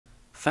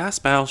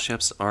Fast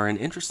battleships are an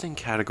interesting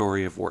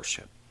category of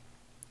warship.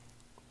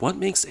 What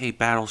makes a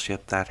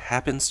battleship that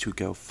happens to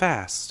go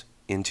fast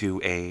into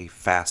a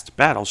fast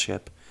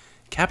battleship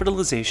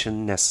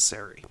capitalization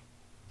necessary?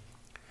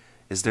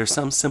 Is there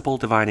some simple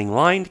dividing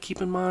line to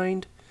keep in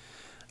mind,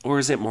 or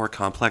is it more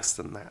complex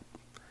than that?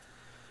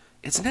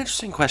 It's an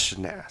interesting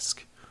question to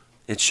ask.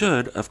 It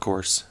should, of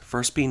course,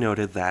 first be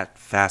noted that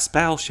fast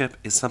battleship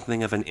is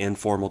something of an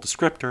informal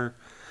descriptor,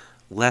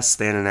 less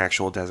than an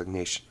actual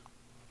designation.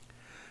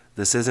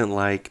 This isn't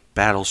like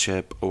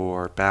battleship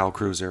or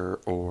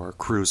battlecruiser or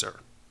cruiser.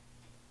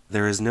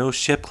 There is no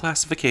ship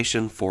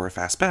classification for a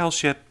fast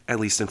battleship, at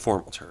least in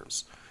formal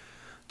terms.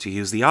 To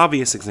use the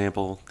obvious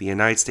example, the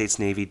United States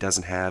Navy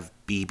doesn't have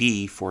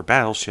BB for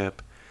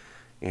battleship,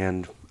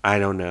 and I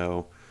don't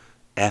know,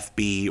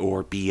 FB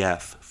or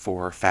BF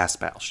for fast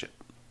battleship.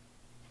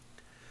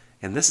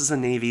 And this is a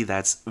Navy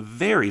that's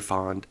very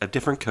fond of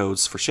different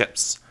codes for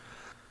ships.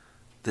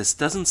 This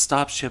doesn't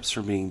stop ships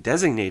from being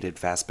designated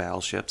fast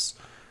battleships,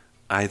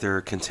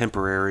 either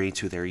contemporary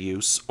to their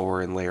use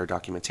or in layer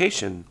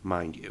documentation,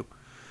 mind you.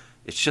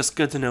 It's just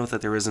good to note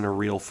that there isn't a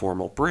real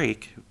formal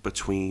break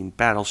between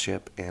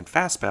battleship and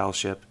fast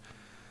battleship,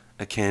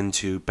 akin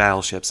to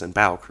battleships and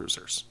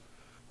battlecruisers.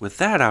 With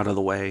that out of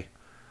the way,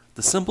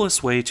 the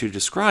simplest way to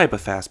describe a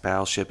fast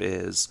battleship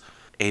is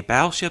a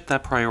battleship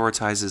that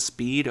prioritizes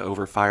speed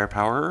over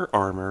firepower or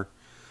armor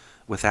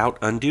without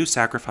undue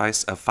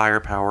sacrifice of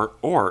firepower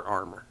or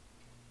armor.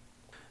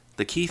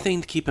 The key thing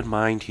to keep in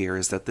mind here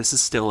is that this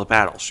is still a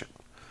battleship,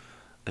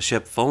 a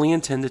ship fully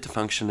intended to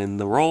function in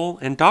the role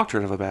and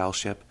doctrine of a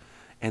battleship,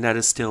 and that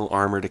is still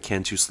armored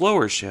akin to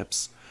slower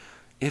ships,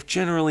 if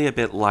generally a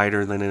bit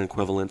lighter than an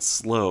equivalent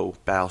slow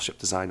battleship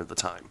design of the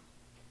time.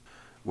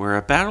 Where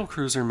a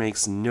battlecruiser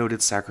makes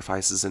noted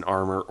sacrifices in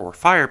armor or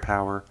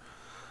firepower,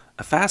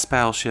 a fast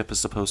battleship is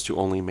supposed to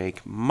only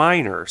make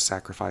minor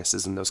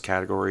sacrifices in those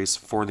categories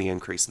for the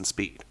increase in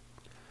speed.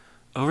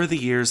 Over the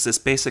years, this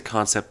basic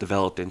concept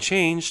developed and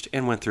changed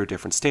and went through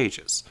different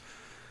stages.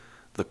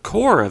 The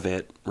core of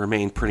it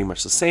remained pretty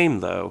much the same,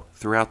 though,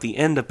 throughout the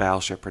end of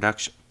battleship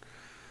production.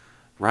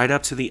 Right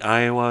up to the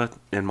Iowa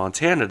and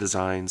Montana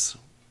designs,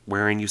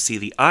 wherein you see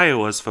the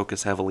Iowas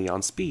focus heavily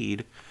on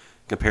speed,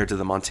 compared to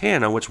the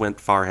Montana, which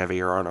went far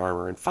heavier on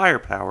armor and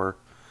firepower,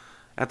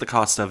 at the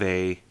cost of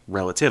a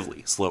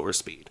relatively slower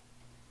speed.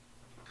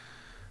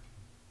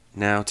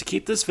 Now, to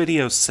keep this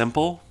video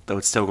simple, though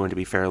it's still going to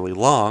be fairly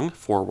long,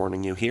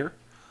 forewarning you here,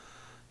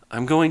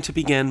 I'm going to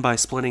begin by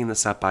splitting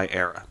this up by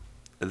era.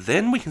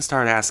 Then we can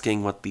start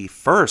asking what the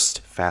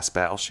first fast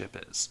battleship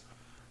is.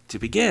 To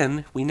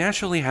begin, we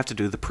naturally have to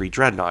do the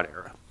Pre-Dreadnought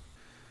Era.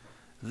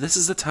 This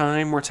is a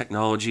time where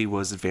technology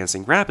was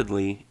advancing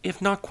rapidly,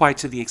 if not quite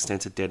to the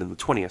extent it did in the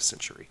 20th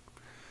century.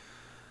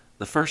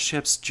 The first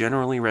ships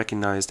generally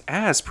recognized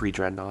as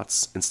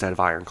pre-dreadnoughts instead of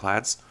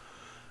ironclads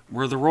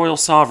were the Royal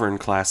Sovereign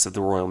class of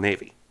the Royal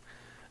Navy,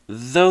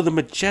 though the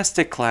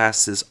Majestic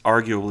class is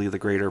arguably the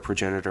greater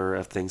progenitor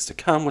of things to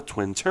come with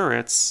twin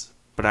turrets,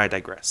 but I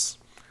digress.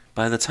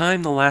 By the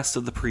time the last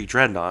of the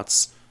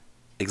pre-dreadnoughts,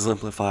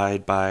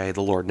 exemplified by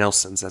the Lord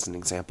Nelsons as an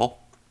example,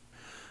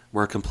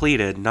 were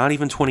completed, not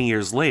even 20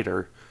 years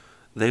later,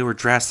 they were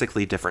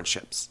drastically different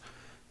ships,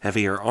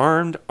 heavier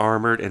armed,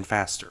 armored, and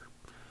faster.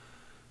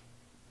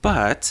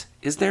 But,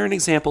 is there an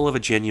example of a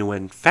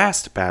genuine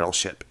fast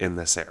battleship in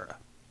this era?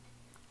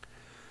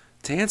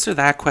 To answer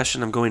that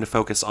question, I'm going to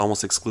focus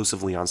almost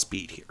exclusively on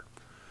speed here.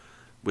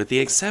 With the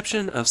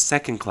exception of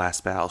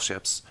second-class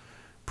battleships,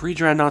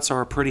 pre-dreadnoughts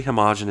are a pretty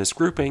homogeneous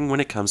grouping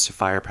when it comes to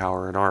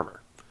firepower and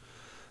armor.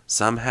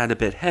 Some had a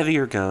bit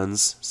heavier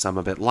guns, some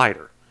a bit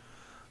lighter.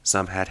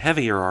 Some had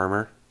heavier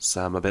armor,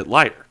 some a bit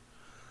lighter.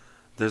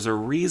 There's a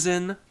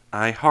reason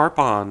I harp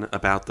on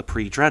about the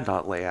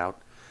pre-dreadnought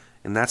layout,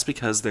 and that's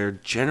because they're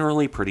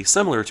generally pretty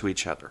similar to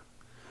each other.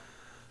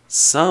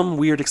 Some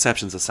weird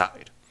exceptions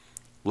aside.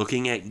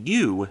 Looking at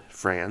you,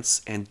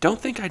 France, and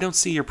don't think I don't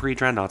see your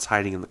pre-dreadnoughts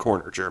hiding in the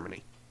corner,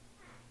 Germany.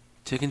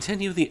 To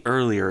continue the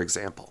earlier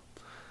example,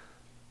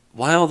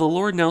 while the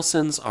Lord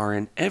Nelsons are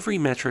in every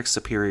metric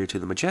superior to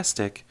the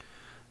Majestic,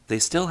 they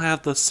still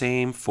have the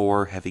same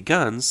 4 heavy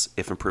guns,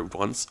 if improved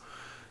ones,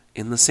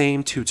 in the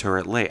same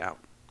 2-turret layout.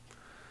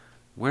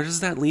 Where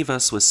does that leave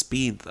us with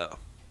speed, though?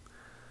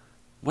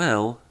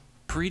 Well,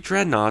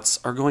 pre-dreadnoughts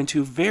are going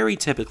to very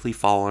typically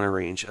fall on a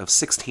range of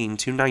 16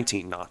 to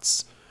 19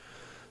 knots.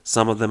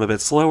 Some of them a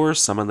bit slower,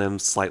 some of them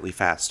slightly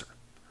faster.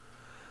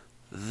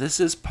 This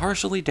is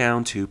partially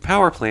down to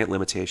power plant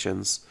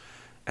limitations,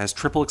 as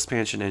triple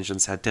expansion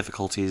engines had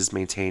difficulties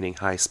maintaining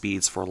high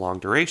speeds for long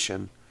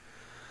duration,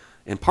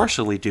 and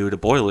partially due to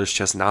boilers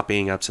just not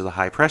being up to the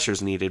high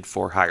pressures needed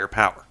for higher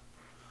power.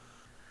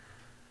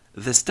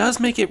 This does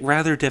make it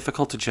rather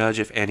difficult to judge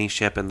if any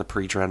ship in the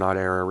pre-dreadnought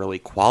era really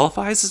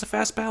qualifies as a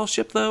fast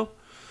battleship, though.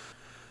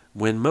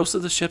 When most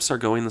of the ships are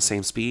going the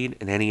same speed,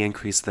 and any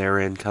increase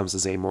therein comes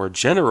as a more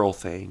general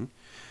thing,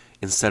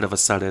 instead of a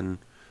sudden,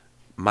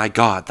 my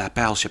god, that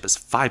battleship is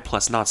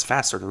 5+ knots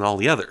faster than all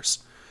the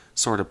others,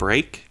 sort of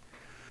break,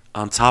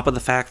 On top of the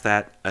fact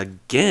that,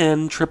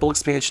 again, triple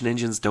expansion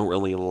engines don't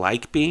really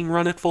like being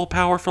run at full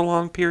power for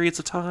long periods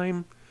of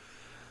time,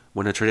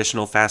 when a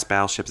traditional fast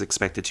battleship is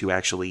expected to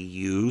actually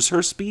use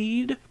her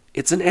speed,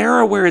 it's an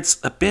era where it's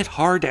a bit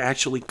hard to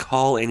actually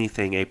call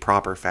anything a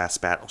proper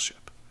fast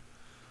battleship.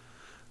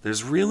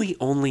 There's really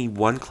only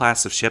one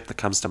class of ship that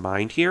comes to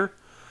mind here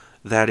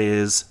that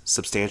is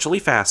substantially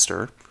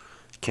faster,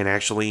 can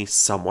actually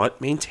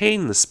somewhat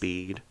maintain the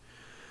speed,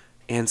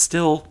 and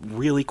still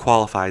really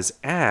qualifies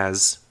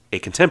as a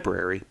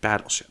contemporary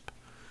battleship.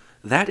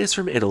 That is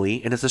from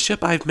Italy, and it's a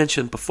ship I've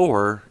mentioned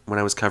before when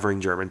I was covering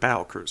German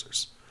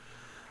battlecruisers.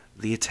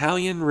 The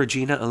Italian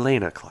Regina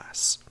Elena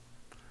class.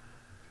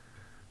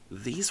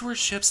 These were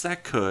ships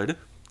that could,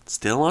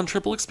 still on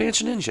triple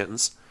expansion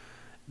engines,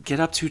 get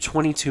up to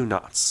 22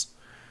 knots.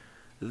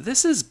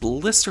 This is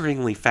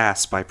blisteringly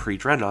fast by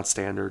pre-Dreadnought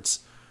standards,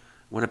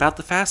 when about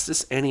the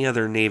fastest any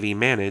other navy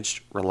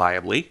managed,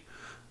 reliably,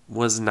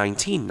 was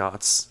 19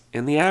 knots,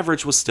 and the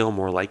average was still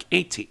more like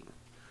 18.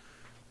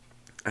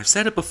 I've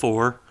said it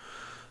before,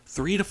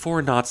 3 to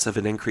 4 knots of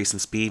an increase in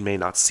speed may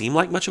not seem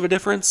like much of a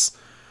difference,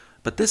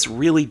 but this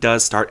really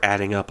does start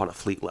adding up on a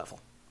fleet level.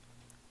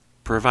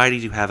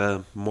 Provided you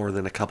have more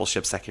than a couple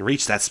ships that can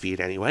reach that speed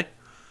anyway.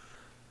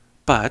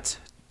 But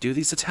do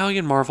these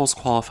Italian marvels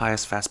qualify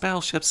as fast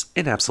battleships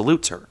in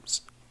absolute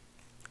terms?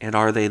 And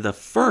are they the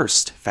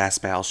first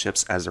fast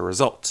battleships as a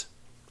result?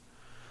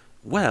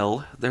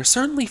 Well, they're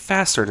certainly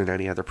faster than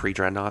any other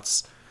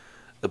pre-dreadnoughts,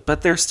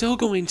 but they're still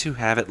going to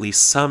have at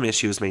least some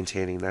issues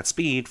maintaining that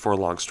speed for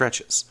long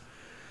stretches.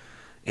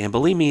 And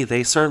believe me,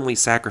 they certainly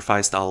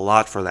sacrificed a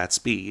lot for that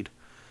speed,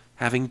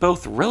 having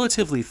both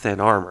relatively thin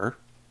armor,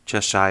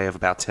 just shy of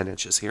about 10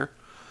 inches here,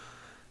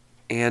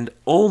 and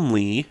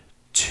only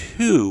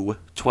 2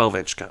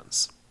 12-inch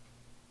guns.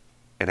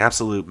 An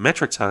absolute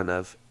metric ton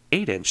of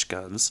 8-inch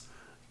guns,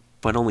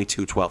 but only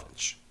 2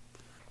 12-inch.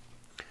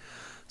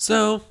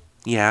 So,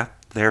 yeah,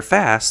 they're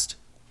fast,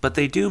 but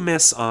they do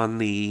miss on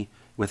the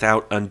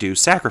without undue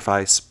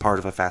sacrifice part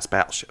of a fast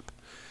battleship.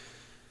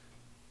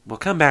 We'll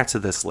come back to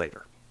this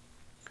later.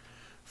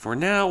 For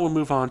now, we'll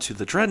move on to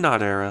the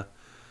Dreadnought era,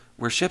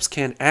 where ships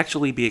can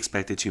actually be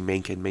expected to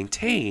make and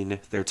maintain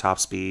their top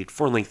speed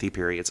for lengthy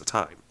periods of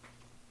time.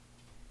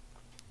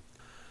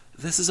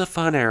 This is a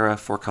fun era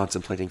for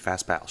contemplating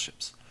fast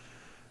battleships.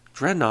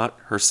 Dreadnought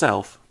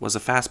herself was a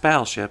fast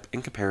battleship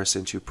in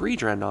comparison to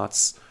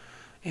pre-dreadnoughts,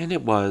 and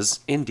it was,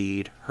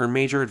 indeed, her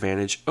major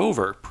advantage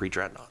over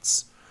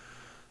pre-dreadnoughts,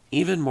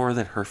 even more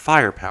than her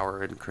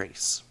firepower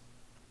increase.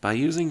 By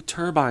using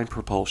turbine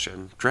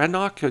propulsion,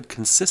 Dreadnought could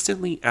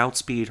consistently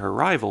outspeed her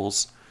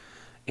rivals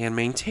and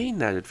maintain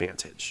that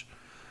advantage,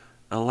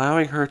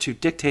 allowing her to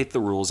dictate the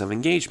rules of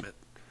engagement.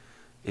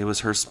 It was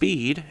her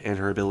speed and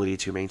her ability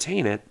to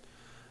maintain it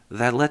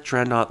that let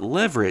Dreadnought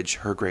leverage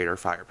her greater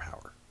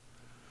firepower.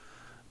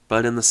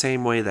 But in the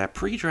same way that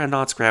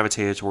pre-Dreadnoughts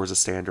gravitated towards a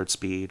standard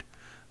speed,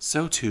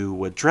 so too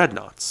would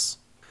Dreadnoughts.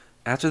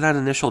 After that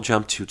initial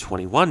jump to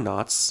 21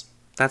 knots,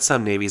 that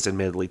some navies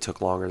admittedly took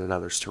longer than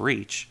others to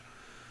reach,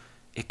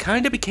 it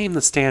kind of became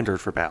the standard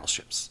for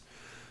battleships.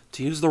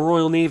 To use the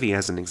Royal Navy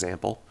as an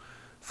example,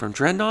 from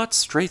Dreadnoughts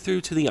straight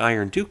through to the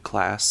Iron Duke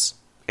class,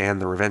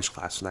 and the Revenge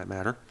class for that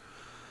matter,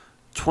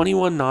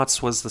 21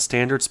 knots was the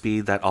standard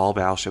speed that all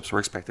battleships were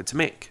expected to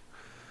make.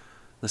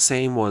 The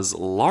same was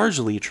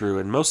largely true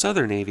in most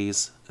other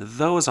navies,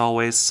 though as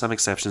always, some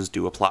exceptions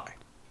do apply.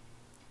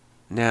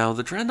 Now,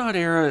 the Dreadnought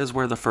era is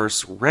where the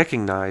first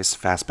recognized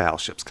fast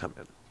battleships come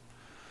in.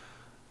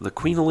 The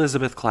Queen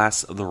Elizabeth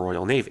class of the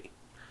Royal Navy,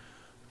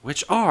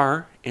 which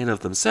are, in of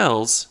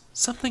themselves,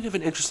 something of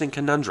an interesting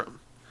conundrum.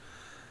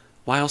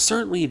 While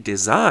certainly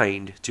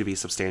designed to be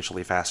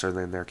substantially faster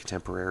than their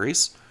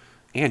contemporaries,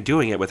 and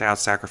doing it without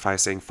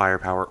sacrificing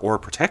firepower or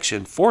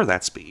protection for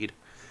that speed,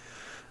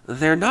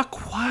 they're not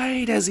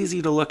quite as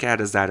easy to look at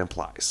as that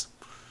implies.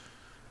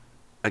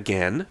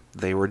 Again,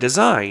 they were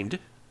designed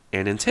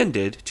and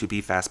intended to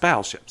be fast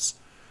battleships,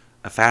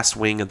 a fast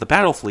wing of the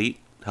battle fleet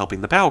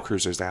helping the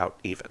battlecruisers out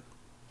even.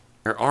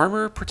 Their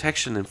armor,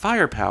 protection, and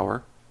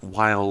firepower,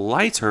 while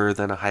lighter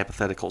than a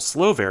hypothetical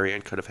slow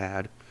variant could have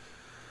had,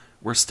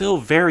 were still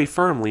very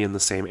firmly in the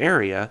same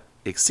area,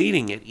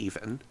 exceeding it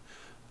even,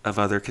 of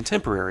other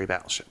contemporary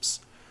battleships,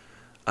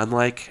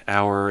 unlike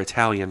our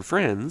Italian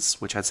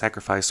friends, which had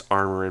sacrificed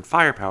armor and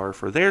firepower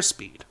for their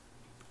speed.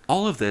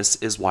 All of this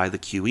is why the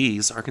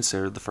QEs are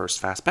considered the first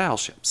fast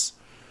battleships.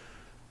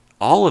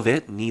 All of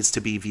it needs to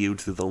be viewed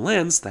through the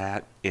lens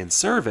that, in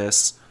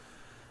service,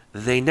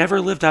 they never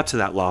lived up to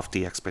that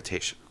lofty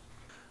expectation.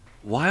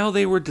 While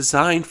they were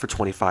designed for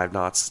 25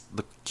 knots,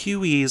 the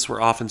QEs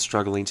were often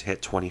struggling to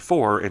hit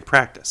 24 in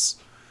practice.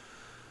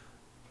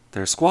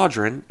 Their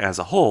squadron, as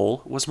a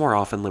whole, was more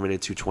often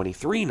limited to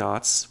 23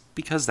 knots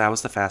because that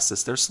was the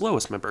fastest their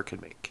slowest member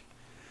could make.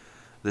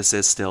 This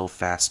is still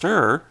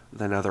faster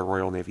than other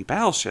Royal Navy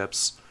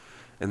battleships,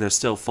 and they're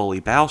still fully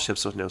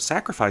battleships with no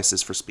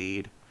sacrifices for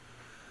speed,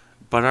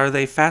 but are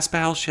they fast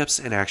battleships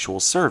in actual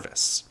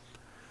service?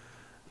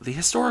 The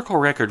historical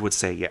record would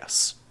say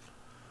yes.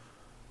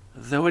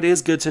 Though it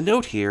is good to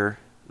note here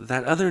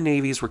that other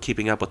navies were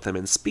keeping up with them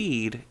in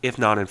speed, if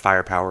not in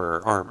firepower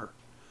or armor.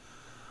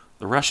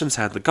 The Russians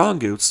had the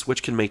Gonguts,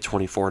 which can make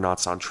 24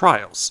 knots on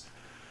trials.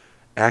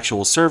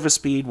 Actual service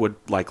speed would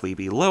likely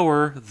be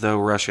lower, though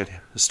Russian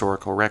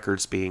historical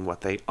records being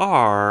what they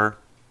are.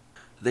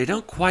 They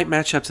don't quite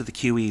match up to the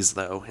QEs,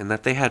 though, in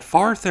that they had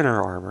far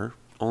thinner armor,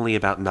 only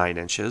about 9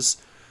 inches,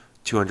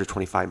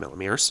 225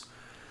 millimeters,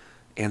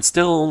 and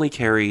still only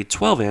carried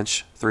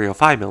 12-inch,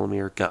 305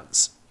 millimeter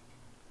guns.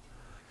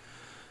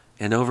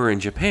 And over in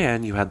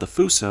Japan, you had the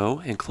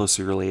Fuso and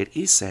closely related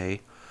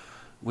Issei,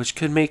 which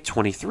could make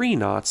 23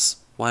 knots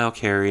while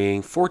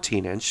carrying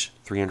 14-inch,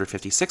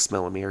 356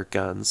 millimeter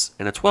guns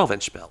and a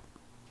 12-inch belt.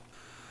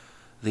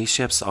 These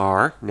ships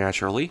are,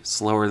 naturally,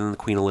 slower than the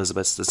Queen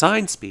Elizabeth's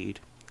design speed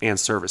and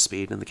service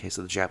speed in the case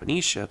of the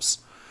Japanese ships,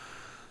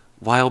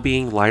 while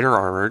being lighter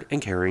armored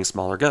and carrying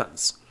smaller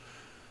guns.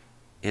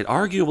 It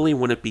arguably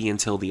wouldn't be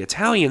until the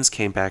Italians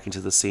came back into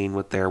the scene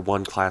with their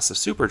one class of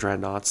super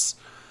dreadnoughts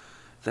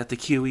that the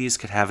QEs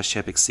could have a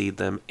ship exceed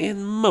them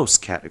in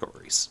most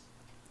categories.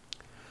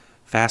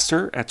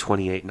 Faster at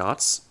 28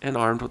 knots and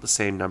armed with the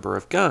same number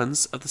of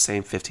guns of the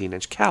same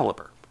 15-inch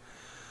caliber.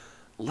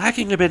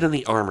 Lacking a bit in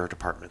the armor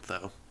department,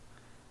 though.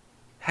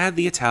 Had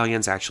the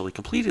Italians actually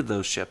completed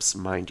those ships,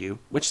 mind you,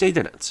 which they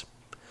didn't,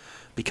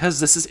 because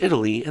this is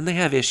Italy and they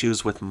have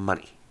issues with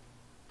money.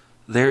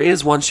 There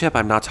is one ship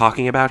I'm not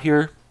talking about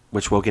here,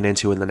 which we'll get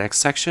into in the next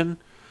section,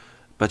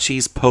 but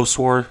she's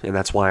post-war, and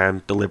that's why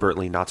I'm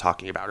deliberately not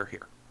talking about her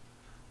here.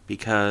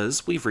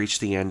 Because we've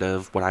reached the end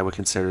of what I would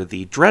consider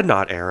the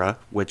Dreadnought Era,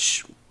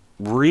 which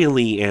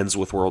really ends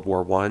with World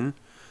War I,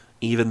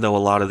 even though a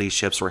lot of these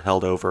ships were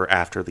held over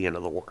after the end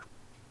of the war.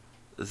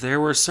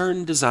 There were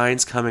certain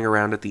designs coming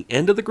around at the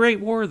end of the Great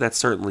War that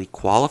certainly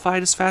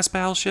qualified as fast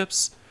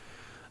battleships,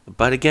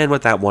 but again,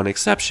 with that one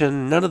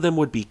exception, none of them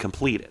would be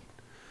completed.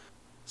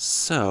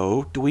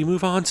 So, do we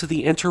move on to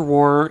the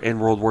interwar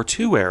and World War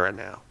II era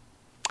now?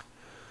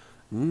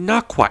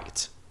 Not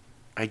quite.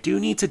 I do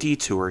need to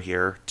detour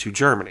here to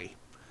Germany.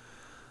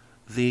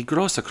 The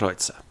Grosse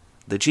Kreuzer,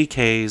 the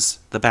GKs,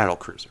 the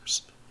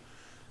battlecruisers.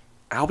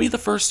 I'll be the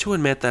first to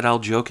admit that I'll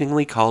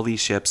jokingly call these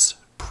ships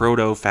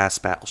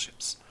proto-fast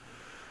battleships.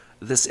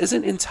 This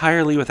isn't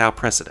entirely without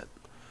precedent.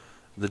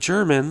 The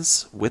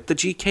Germans, with the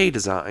GK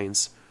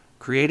designs,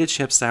 created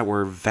ships that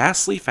were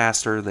vastly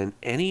faster than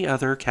any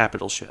other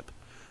capital ship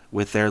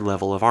with their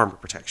level of armor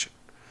protection.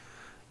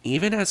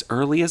 Even as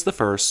early as the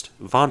first,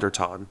 Von der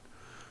Tonnen,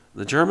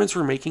 the Germans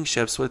were making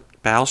ships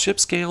with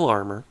battleship-scale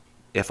armor,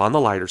 if on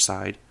the lighter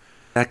side,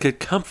 that could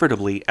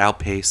comfortably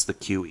outpace the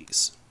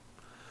QEs.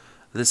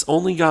 This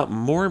only got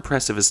more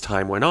impressive as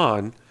time went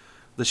on,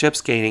 the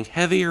ships gaining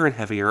heavier and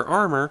heavier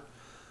armor,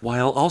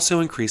 while also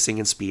increasing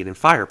in speed and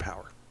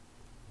firepower.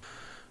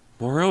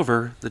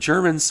 Moreover, the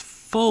Germans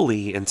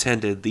fully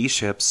intended these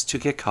ships to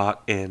get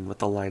caught in with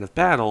the line of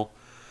battle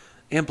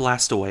and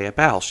blast away at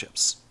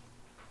battleships.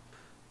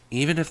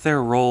 Even if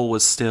their role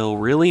was still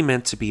really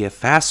meant to be a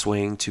fast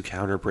wing to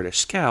counter British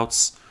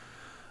scouts,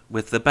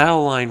 with the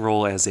battle line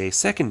role as a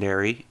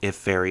secondary,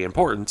 if very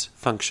important,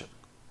 function.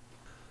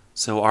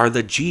 So are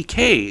the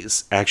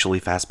GKs actually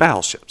fast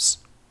battleships?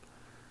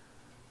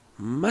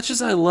 Much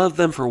as I love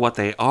them for what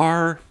they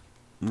are,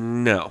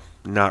 no,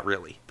 not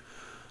really.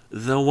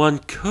 Though one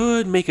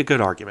could make a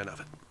good argument of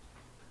it.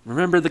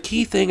 Remember, the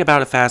key thing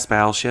about a fast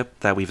battleship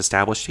that we've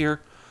established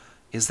here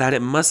is that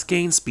it must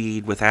gain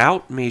speed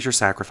without major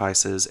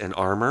sacrifices in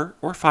armor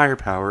or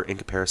firepower in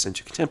comparison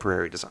to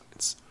contemporary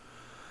designs.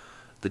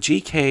 The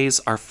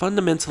GKs are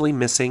fundamentally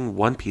missing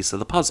one piece of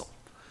the puzzle.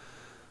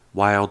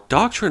 While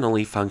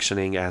doctrinally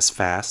functioning as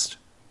fast,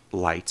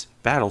 light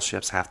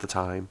battleships half the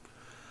time,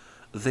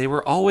 they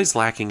were always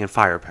lacking in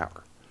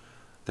firepower.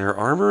 Their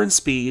armor and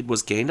speed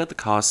was gained at the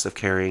cost of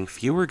carrying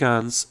fewer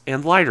guns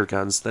and lighter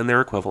guns than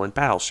their equivalent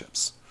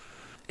battleships.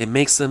 It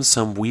makes them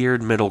some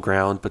weird middle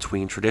ground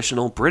between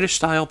traditional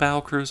British-style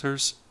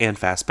battlecruisers and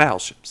fast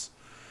battleships.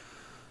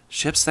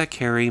 Ships that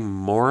carry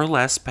more or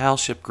less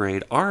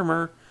battleship-grade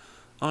armor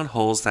on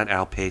hulls that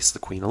outpace the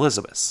Queen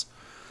Elizabeth's.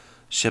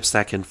 Ships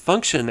that can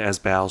function as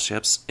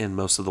battleships in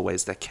most of the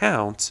ways that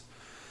count,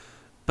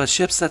 but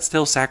ships that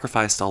still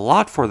sacrificed a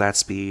lot for that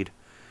speed,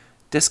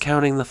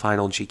 discounting the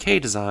final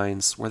GK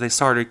designs where they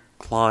started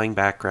clawing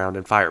back ground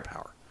and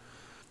firepower.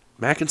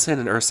 Mackinson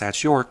and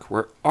Ersatz York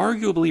were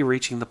arguably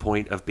reaching the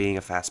point of being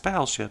a fast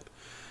battleship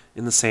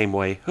in the same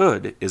way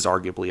Hood is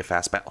arguably a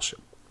fast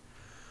battleship.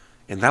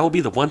 And that will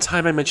be the one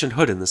time I mention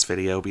Hood in this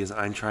video because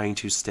I'm trying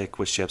to stick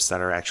with ships that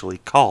are actually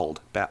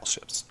called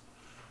battleships.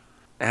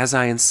 As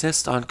I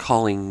insist on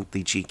calling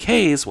the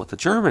GKs what the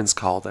Germans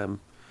call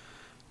them,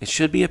 it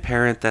should be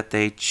apparent that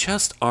they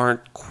just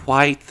aren't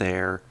quite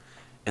there,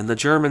 and the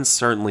Germans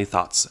certainly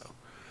thought so.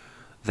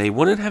 They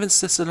wouldn't have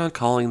insisted on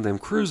calling them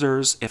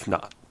cruisers if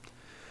not.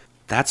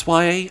 That's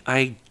why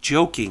I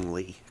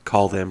jokingly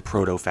call them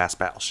proto-fast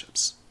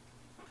battleships.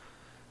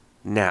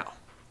 Now,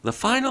 the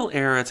final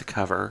era to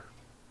cover,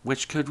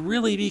 which could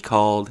really be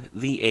called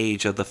the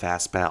Age of the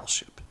Fast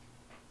Battleship.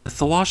 With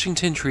the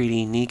Washington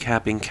Treaty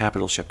kneecapping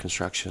capital ship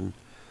construction,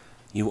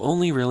 You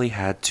only really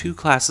had two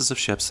classes of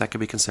ships that could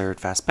be considered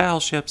fast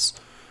battleships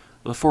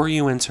before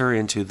you enter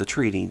into the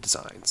treaty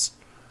designs: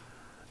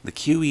 the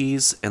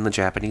QEs and the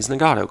Japanese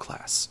Nagato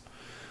class.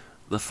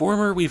 The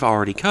former we've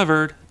already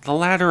covered, the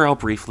latter I'll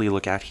briefly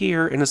look at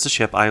here, and is the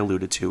ship I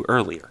alluded to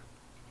earlier.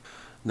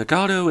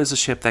 Nagato is a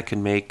ship that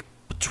can make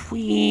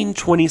between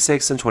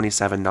 26 and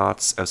 27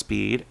 knots of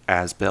speed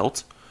as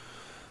built,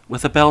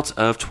 with a belt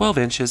of 12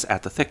 inches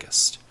at the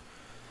thickest.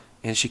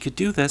 And she could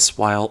do this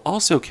while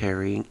also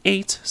carrying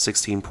 8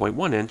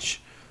 16.1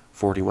 inch,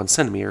 41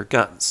 centimeter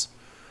guns.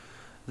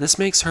 This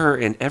makes her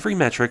in every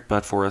metric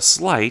but for a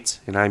slight,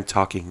 and I'm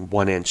talking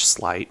 1 inch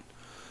slight,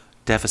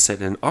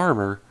 deficit in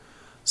armor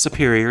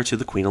superior to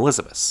the Queen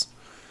Elizabeths.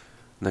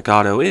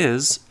 Nagato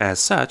is, as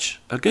such,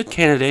 a good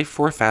candidate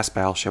for a fast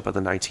battleship of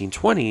the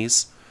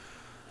 1920s,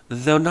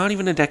 though not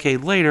even a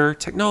decade later,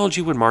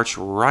 technology would march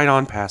right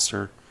on past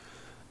her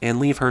and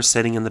leave her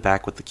sitting in the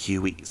back with the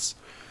QEs,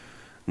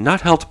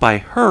 not helped by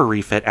her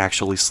refit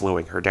actually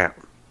slowing her down.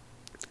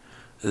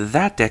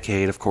 That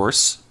decade, of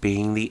course,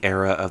 being the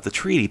era of the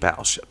treaty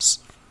battleships.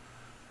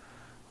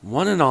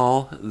 One and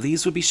all,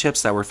 these would be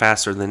ships that were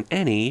faster than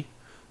any,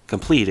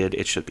 completed,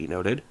 it should be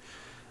noted,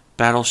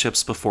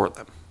 battleships before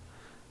them.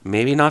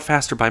 Maybe not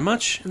faster by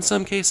much in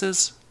some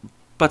cases,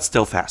 but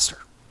still faster.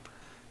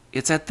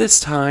 It's at this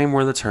time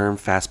where the term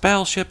fast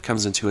battleship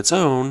comes into its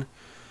own,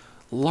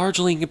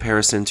 largely in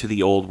comparison to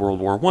the old World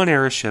War I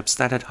era ships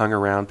that had hung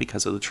around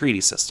because of the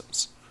treaty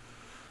systems.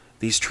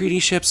 These treaty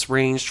ships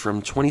ranged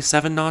from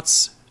 27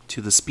 knots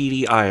to the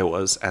speedy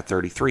Iowas at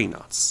 33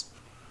 knots.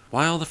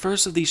 While the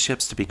first of these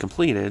ships to be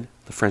completed,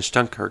 the French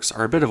Dunkirks,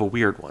 are a bit of a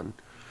weird one.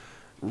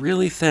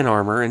 Really thin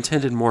armor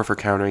intended more for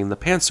countering the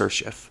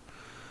Panzerschiff.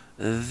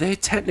 They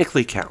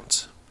technically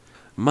count,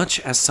 much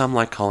as some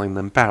like calling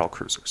them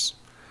battlecruisers.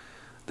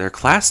 They're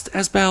classed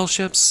as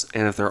battleships,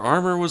 and if their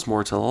armor was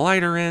more to the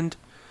lighter end,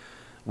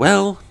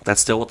 well,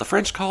 that's still what the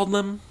French called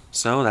them,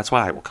 so that's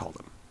what I will call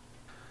them.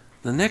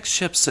 The next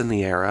ships in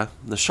the era,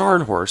 the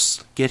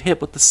Scharnhorst, get hit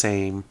with the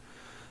same,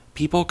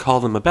 people call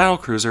them a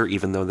battlecruiser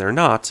even though they're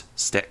not,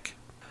 stick.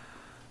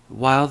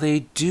 While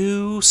they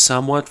do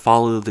somewhat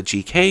follow the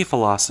GK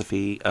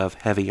philosophy of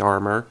heavy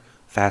armor,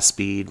 fast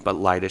speed, but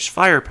lightish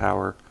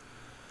firepower,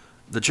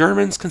 the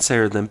Germans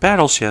considered them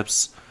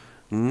battleships,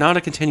 not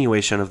a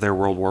continuation of their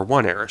World War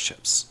I era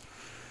ships.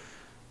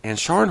 And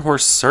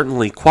Scharnhorst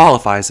certainly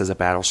qualifies as a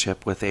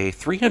battleship with a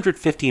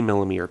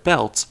 350mm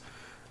belt,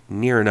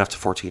 near enough to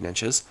 14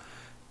 inches,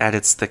 at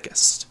its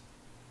thickest.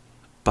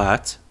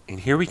 But,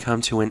 and here we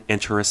come to an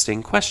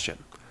interesting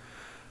question.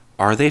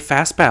 Are they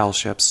fast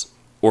battleships,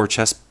 or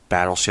just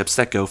battleships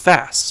that go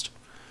fast?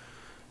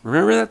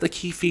 Remember that the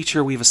key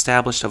feature we've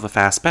established of a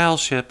fast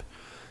battleship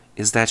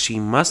is that she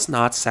must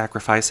not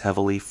sacrifice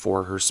heavily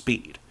for her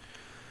speed.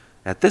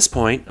 At this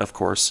point, of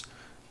course,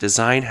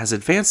 design has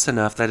advanced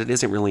enough that it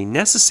isn't really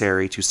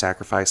necessary to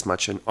sacrifice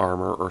much in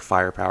armor or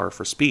firepower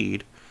for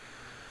speed,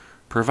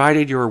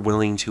 provided you're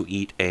willing to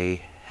eat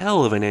a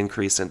hell of an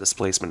increase in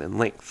displacement and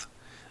length.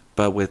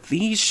 But with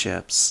these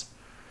ships,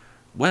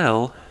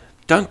 well,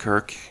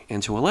 Dunkirk,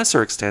 and to a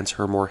lesser extent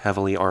her more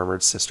heavily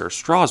armored sister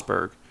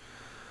Strasbourg,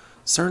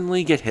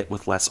 certainly get hit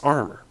with less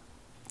armor.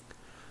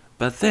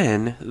 But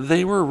then,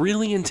 they were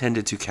really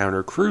intended to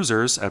counter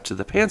cruisers up to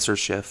the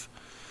Panzerschiff,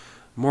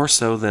 more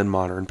so than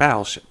modern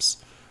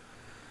battleships.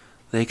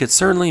 They could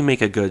certainly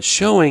make a good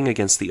showing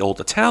against the old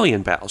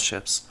Italian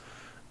battleships,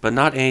 but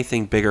not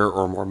anything bigger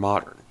or more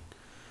modern.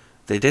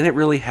 They didn't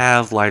really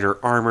have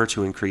lighter armor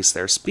to increase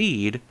their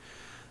speed,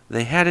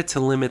 they had it to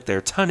limit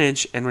their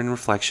tonnage and in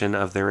reflection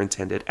of their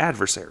intended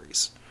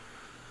adversaries.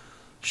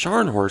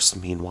 Scharnhorst,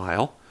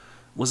 meanwhile,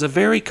 was a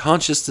very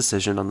conscious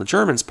decision on the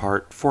Germans'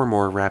 part for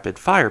more rapid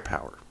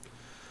firepower,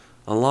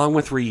 along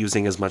with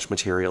reusing as much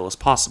material as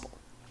possible.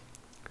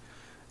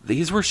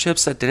 These were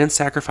ships that didn't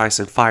sacrifice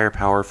in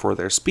firepower for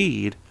their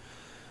speed,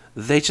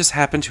 they just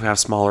happened to have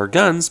smaller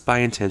guns by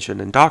intention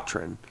and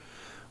doctrine,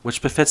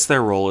 which befits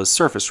their role as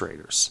surface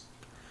raiders.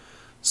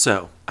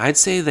 So, I'd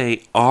say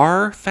they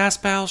are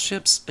fast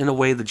battleships in a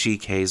way the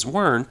GKs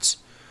weren't,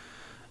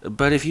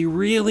 but if you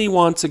really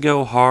want to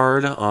go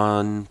hard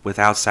on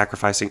without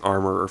sacrificing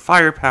armor or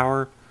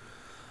firepower,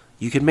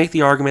 you could make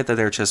the argument that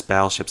they're just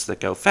battleships that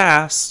go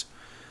fast,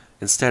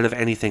 instead of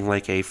anything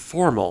like a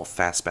formal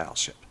fast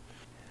battleship.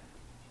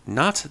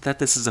 Not that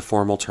this is a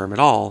formal term at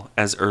all,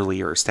 as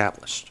earlier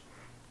established.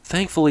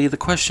 Thankfully, the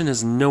question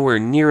is nowhere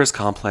near as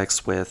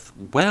complex with,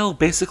 well,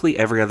 basically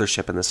every other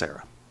ship in this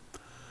era.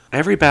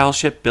 Every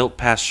battleship built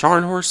past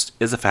Scharnhorst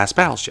is a fast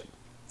battleship.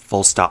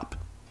 Full stop.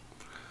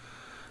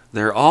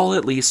 They're all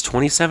at least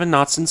 27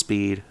 knots in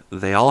speed,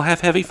 they all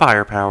have heavy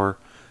firepower,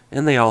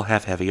 and they all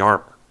have heavy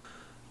armor.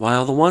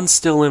 While the ones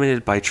still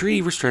limited by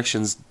treaty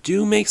restrictions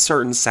do make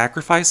certain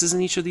sacrifices in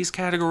each of these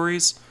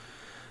categories,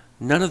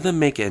 none of them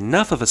make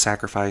enough of a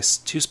sacrifice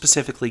to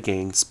specifically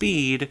gain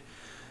speed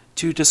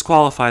to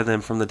disqualify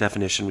them from the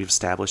definition we've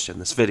established in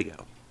this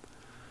video.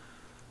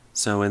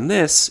 So in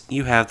this,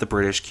 you have the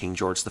British King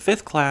George V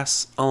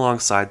class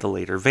alongside the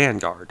later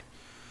Vanguard.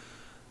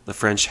 The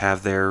French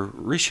have their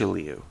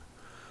Richelieu.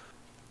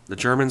 The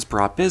Germans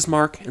brought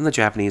Bismarck and the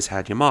Japanese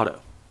had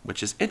Yamato,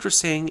 which is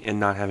interesting in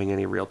not having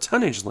any real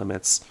tonnage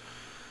limits,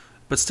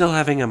 but still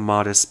having a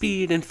modest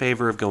speed in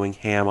favor of going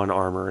ham on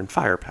armor and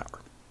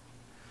firepower.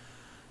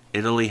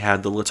 Italy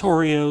had the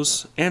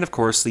Littorios, and of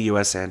course the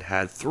USN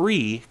had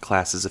 3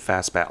 classes of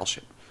fast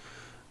battleship: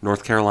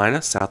 North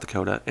Carolina, South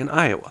Dakota, and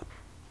Iowa.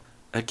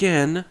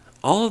 Again,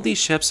 all of these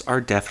ships are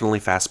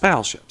definitely fast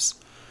battleships.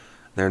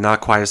 They're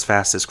not quite as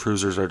fast as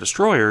cruisers or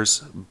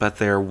destroyers, but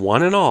they're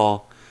one and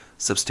all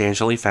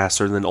substantially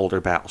faster than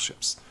older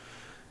battleships.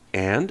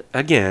 And,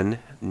 again,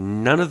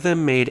 none of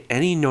them made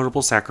any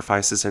notable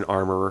sacrifices in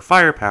armor or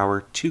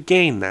firepower to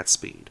gain that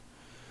speed.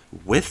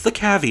 With the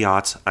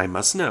caveat, I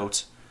must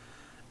note,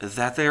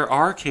 that there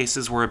are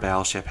cases where a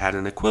battleship had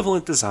an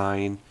equivalent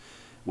design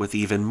with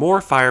even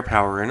more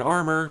firepower and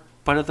armor,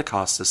 but at the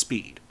cost of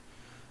speed.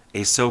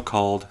 A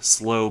so-called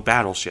slow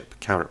battleship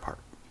counterpart.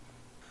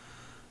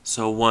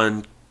 So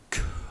one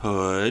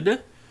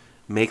could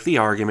make the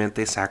argument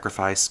they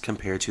sacrificed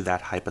compared to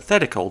that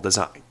hypothetical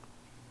design.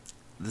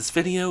 This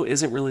video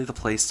isn't really the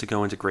place to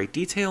go into great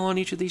detail on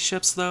each of these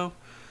ships, though,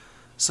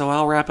 so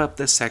I'll wrap up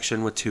this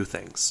section with 2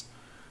 things.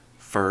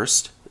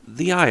 First,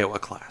 the Iowa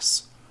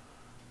class.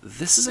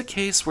 This is a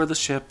case where the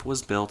ship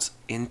was built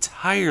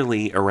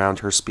entirely around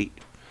her speed.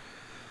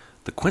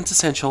 The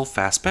quintessential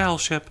fast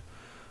battleship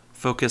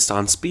focused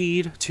on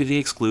speed to the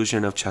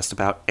exclusion of just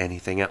about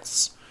anything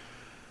else.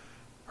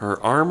 Her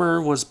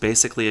armor was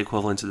basically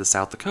equivalent to the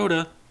South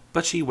Dakota,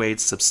 but she weighed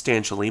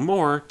substantially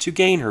more to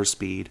gain her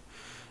speed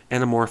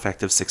and a more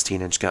effective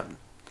 16-inch gun.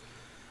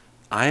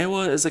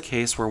 Iowa is a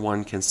case where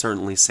one can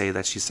certainly say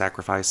that she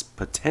sacrificed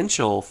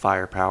potential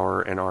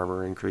firepower and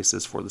armor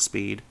increases for the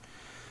speed,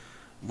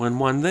 when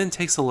one then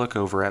takes a look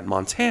over at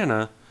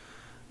Montana,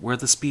 where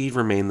the speed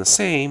remained the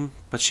same,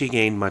 but she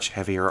gained much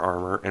heavier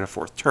armor and a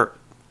 4th turret.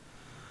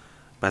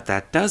 But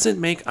that doesn't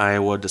make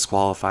Iowa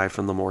disqualified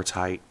from the more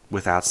tight,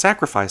 without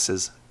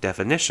sacrifices,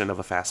 definition of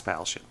a fast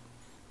battleship.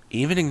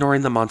 Even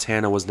ignoring that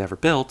Montana was never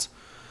built,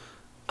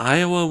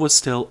 Iowa was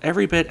still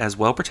every bit as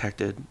well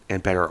protected,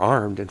 and better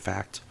armed, in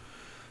fact,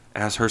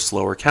 as her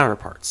slower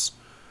counterparts.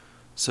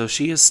 So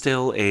she is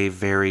still a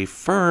very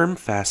firm,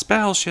 fast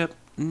battleship,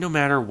 no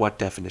matter what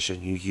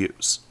definition you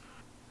use.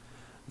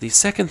 The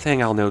second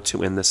thing I'll note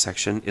to end this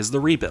section is the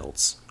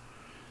rebuilds.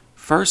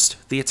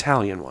 First, the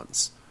Italian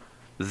ones.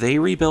 They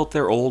rebuilt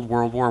their old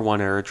World War I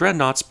era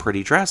dreadnoughts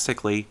pretty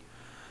drastically,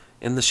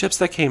 and the ships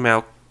that came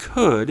out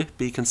could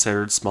be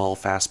considered small,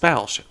 fast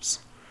battleships.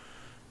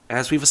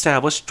 As we've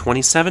established,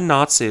 27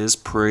 knots is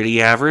pretty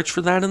average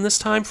for that in this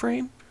time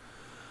frame.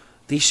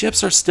 These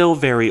ships are still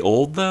very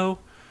old, though,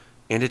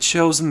 and it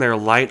shows in their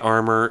light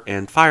armor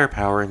and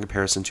firepower in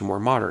comparison to more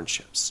modern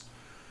ships.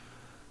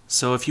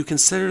 So if you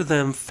consider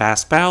them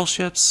fast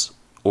battleships,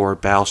 or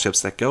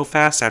battleships that go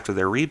fast after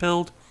their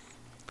rebuild,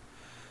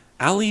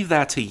 I'll leave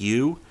that to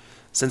you,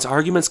 since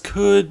arguments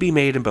could be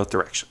made in both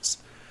directions.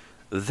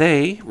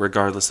 They,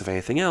 regardless of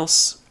anything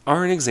else,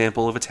 are an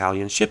example of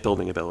Italian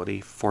shipbuilding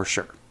ability, for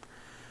sure.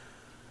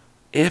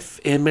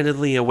 If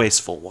admittedly a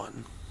wasteful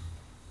one.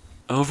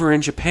 Over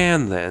in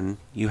Japan, then,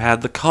 you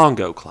had the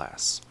Kongo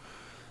class.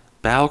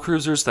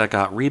 Battlecruisers that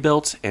got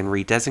rebuilt and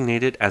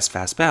redesignated as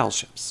fast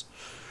battleships.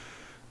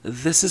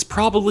 This is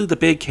probably the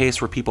big case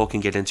where people can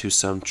get into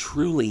some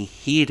truly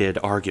heated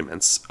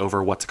arguments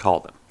over what to call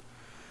them.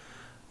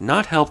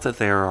 Not helped that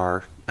there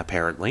are,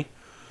 apparently,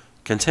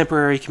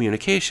 contemporary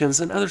communications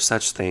and other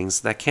such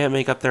things that can't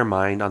make up their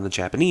mind on the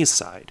Japanese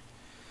side.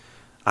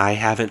 I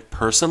haven't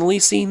personally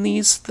seen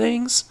these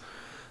things,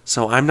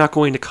 so I'm not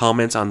going to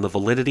comment on the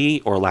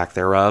validity or lack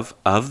thereof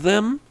of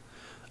them,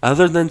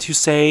 other than to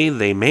say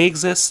they may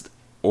exist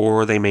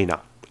or they may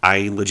not.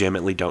 I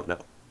legitimately don't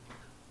know.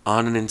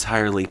 On an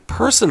entirely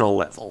personal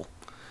level,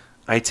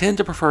 I tend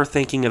to prefer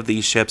thinking of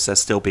these ships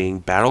as still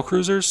being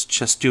battlecruisers,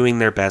 just doing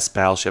their best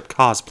battleship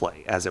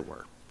cosplay, as it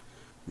were.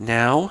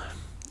 Now,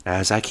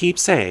 as I keep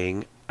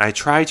saying, I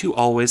try to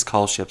always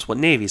call ships what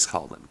navies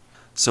call them.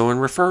 So in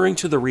referring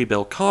to the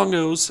rebuilt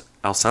Congos,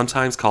 I'll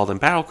sometimes call them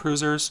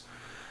battlecruisers,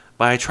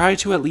 but I try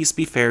to at least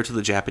be fair to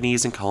the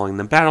Japanese in calling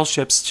them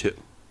battleships too.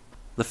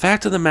 The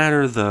fact of the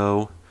matter,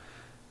 though,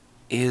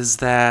 is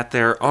that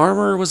their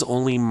armor was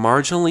only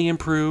marginally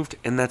improved,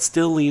 and that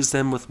still leaves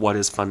them with what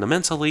is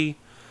fundamentally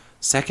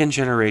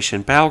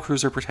second-generation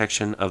battlecruiser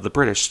protection of the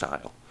British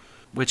style,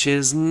 which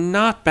is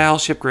not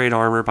battleship-grade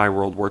armor by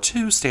World War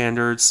II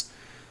standards,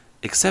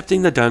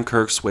 excepting the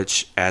Dunkirks,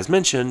 which, as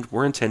mentioned,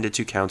 were intended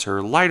to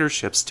counter lighter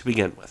ships to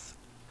begin with.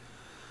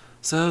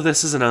 So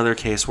this is another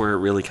case where it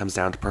really comes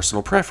down to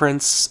personal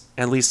preference,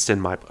 at least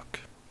in my book.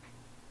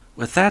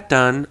 With that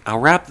done, I'll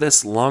wrap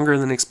this longer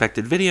than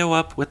expected video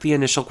up with the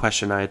initial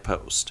question I had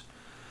posed.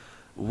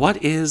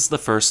 What is the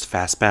first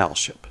fast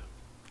battleship?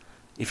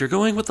 If you're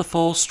going with the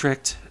full,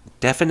 strict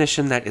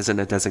definition that isn't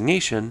a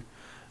designation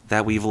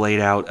that we've laid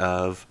out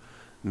of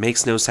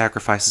makes no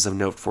sacrifices of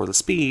note for the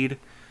speed,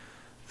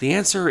 the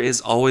answer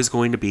is always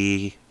going to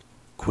be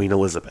Queen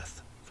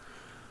Elizabeth.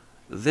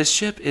 This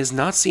ship is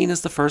not seen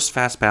as the first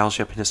fast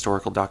battleship in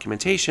historical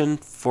documentation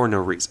for no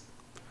reason.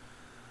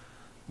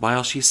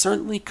 While she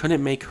certainly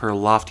couldn't make her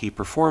lofty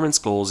performance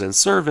goals in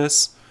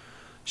service,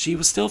 she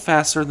was still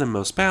faster than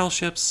most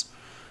battleships,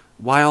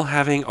 while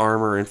having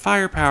armor and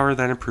firepower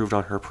that improved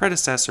on her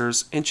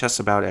predecessors in just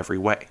about every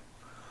way.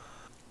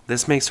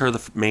 This makes her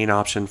the main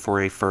option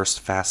for a first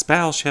fast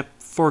battleship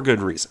for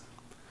good reason.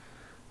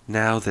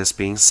 Now, this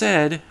being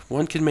said,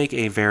 one can make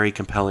a very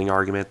compelling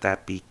argument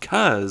that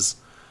because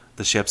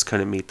the ships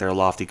couldn't meet their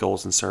lofty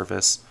goals in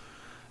service,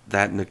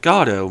 that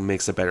Nagato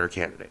makes a better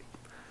candidate.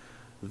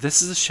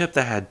 This is a ship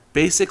that had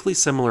basically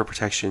similar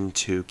protection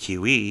to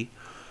QE,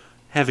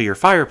 heavier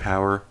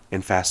firepower,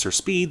 and faster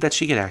speed that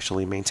she could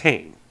actually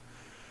maintain.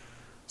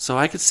 So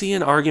I could see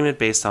an argument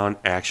based on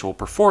actual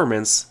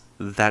performance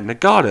that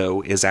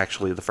Nagato is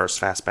actually the first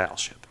fast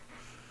battleship.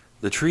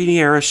 The Treaty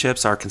Era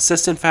ships are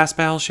consistent fast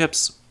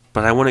battleships,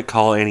 but I wouldn't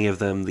call any of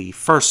them the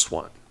first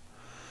one,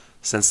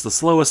 since the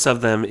slowest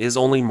of them is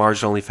only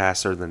marginally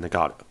faster than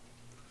Nagato.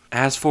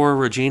 As for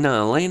Regina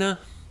Elena,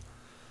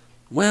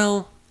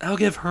 well, I'll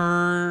give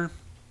her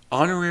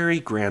honorary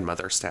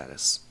grandmother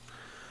status.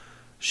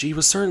 She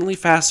was certainly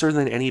faster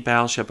than any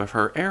battleship of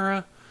her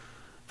era,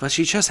 but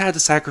she just had to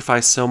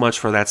sacrifice so much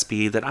for that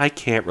speed that I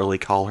can't really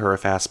call her a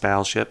fast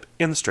battleship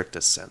in the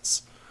strictest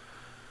sense.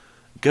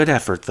 Good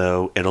effort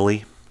though,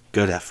 Italy.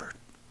 Good effort.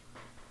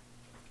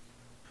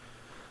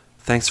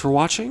 Thanks for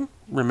watching.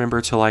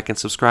 Remember to like and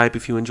subscribe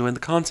if you enjoyed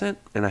the content,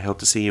 and I hope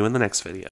to see you in the next video.